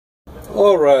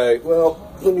Alright,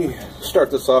 well, let me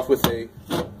start this off with a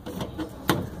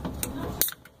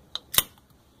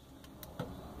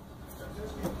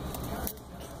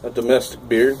domestic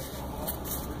beer.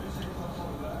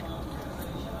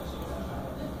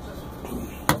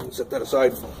 Set that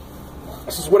aside.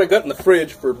 This is what I got in the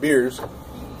fridge for beers.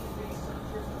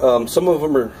 Some of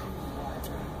them are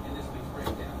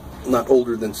not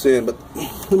older than sin, but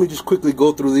let me just quickly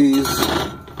go through these.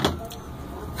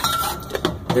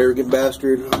 Arrogant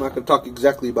Bastard. I'm not going to talk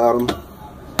exactly about them.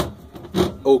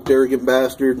 Oaked Arrogant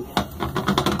Bastard.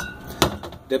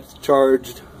 Depth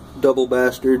Charged Double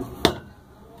Bastard.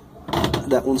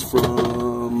 That one's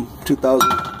from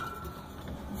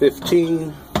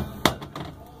 2015.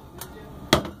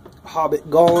 Hobbit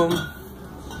Golem.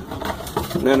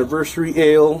 An Anniversary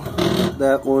Ale.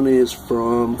 That one is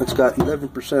from, it's got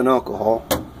 11% alcohol.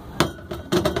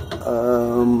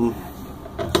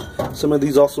 Some of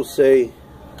these also say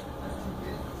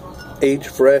age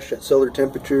fresh at cellar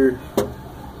temperature.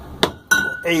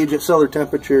 Age at cellar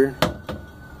temperature.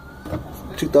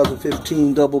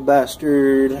 2015 Double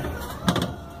Bastard.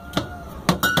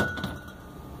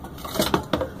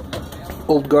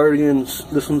 Old Guardians.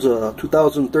 This one's a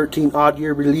 2013 odd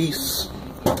year release.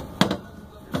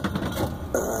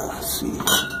 Let's see.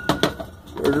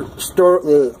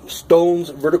 Stone's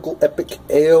Vertical Epic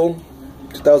Ale,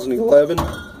 2011.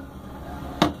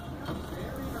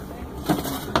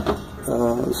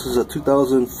 This is a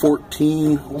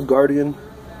 2014 Old Guardian.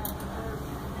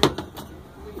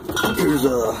 Here's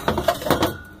a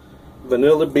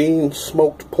Vanilla Bean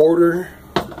Smoked Porter.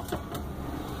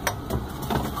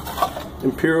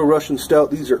 Imperial Russian Stout.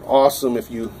 These are awesome.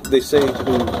 If you, they say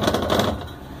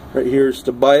right here is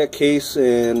to buy a case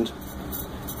and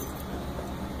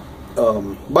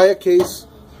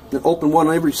open one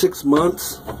every 6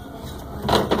 months.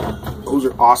 Those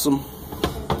are awesome.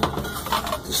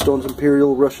 The Stone's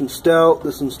Imperial Russian Stout.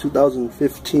 This one's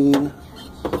 2015.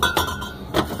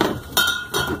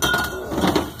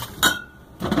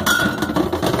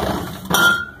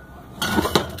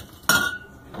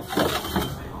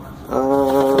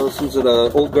 This one's an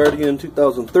Old Guardian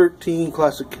 2013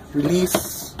 classic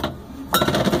release.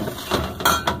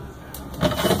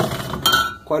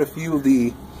 Quite a few of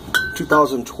the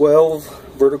 2012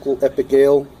 Vertical Epic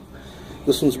Ale.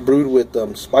 This one's brewed with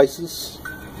spices.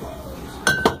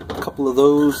 A couple of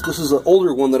those. This is an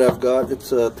older one that I've got.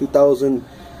 It's a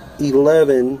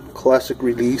 2011 classic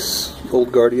release,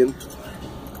 Old Guardian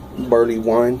barley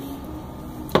wine.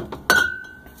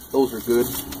 Those are good.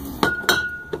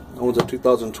 That one's a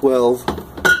 2012.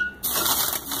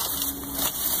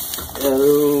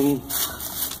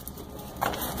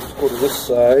 Let's go to this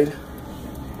side.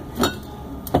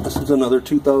 This is another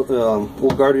 2000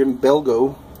 Old Guardian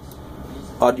Belgo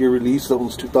odd year release. That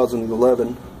one's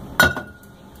 2011.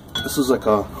 This is like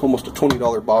almost a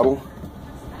 $20 bottle,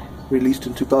 released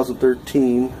in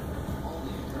 2013.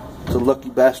 It's a Lucky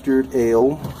Bastard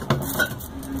Ale.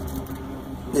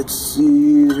 Let's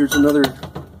see, here's another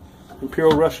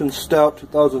Imperial Russian Stout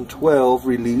 2012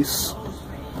 release.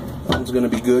 That one's going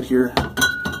to be good here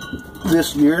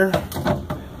this year.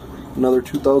 Another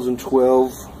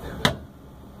 2012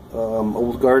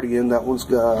 Old Guardian. That one's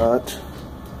got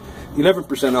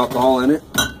 11% alcohol in it.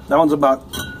 That one's about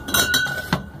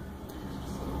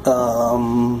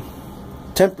 10%,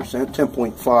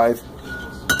 10.5.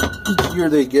 Each year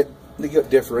they get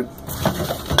different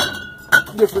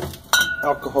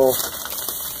alcohol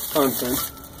content.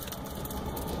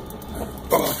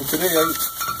 For today I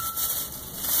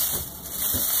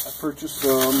purchased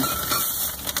some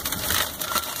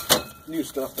new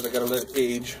stuff that I gotta let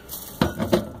age.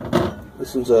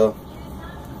 This one's a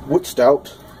Wood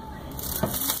Stout.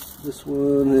 This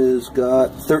one has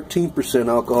got 13%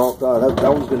 alcohol. God,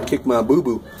 that one's gonna kick my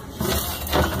boo-boo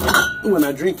when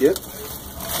I drink it.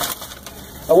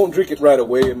 I won't drink it right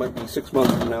away. It might be 6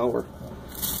 months from now or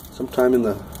sometime in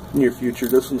the near future.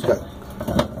 This one's got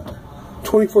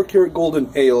 24 karat golden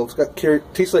ale. It's got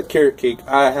tastes like carrot cake.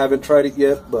 I haven't tried it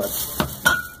yet, but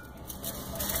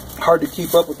hard to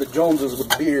keep up with the Joneses with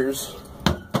beers.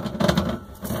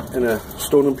 And a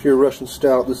Stone Imperial Russian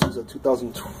Stout. This is a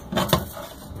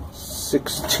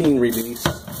 2016 release.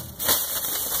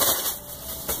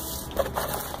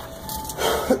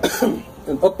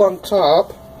 And up on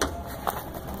top,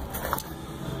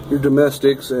 your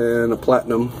domestics and a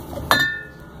platinum.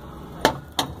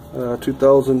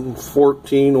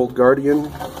 2014 Old Guardian.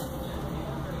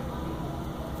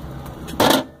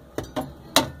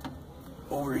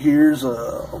 Over here's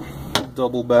a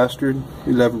Double Bastard,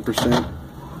 11%.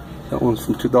 That one's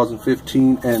from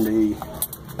 2015, and a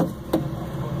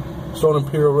Stone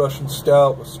Imperial Russian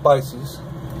Stout with spices.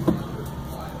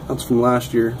 That's from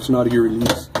last year. It's not a year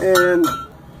release. And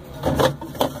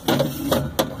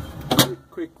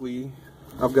quickly,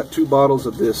 I've got 2 bottles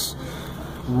of this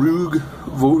Rogue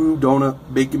Voodoo Donut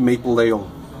Bacon Maple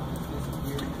Ale.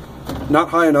 Not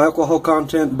high in alcohol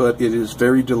content, but it is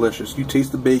very delicious. You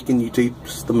taste the bacon, you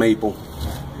taste the maple.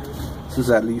 This is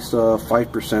at least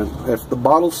 5%. If the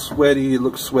bottle's sweaty, it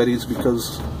looks sweaty, it's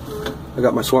because I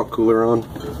got my swamp cooler on.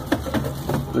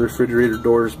 The refrigerator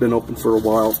door has been open for a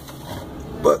while.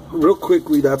 But real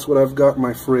quickly, that's what I've got in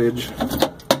my fridge.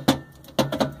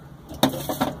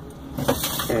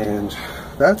 And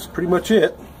that's pretty much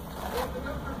it.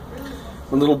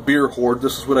 A little beer hoard.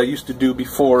 This is what I used to do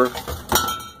before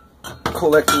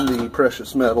collecting the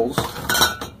precious metals.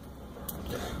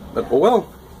 But oh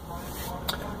well.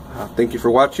 Thank you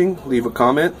for watching. Leave a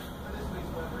comment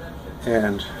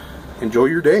and enjoy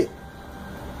your day.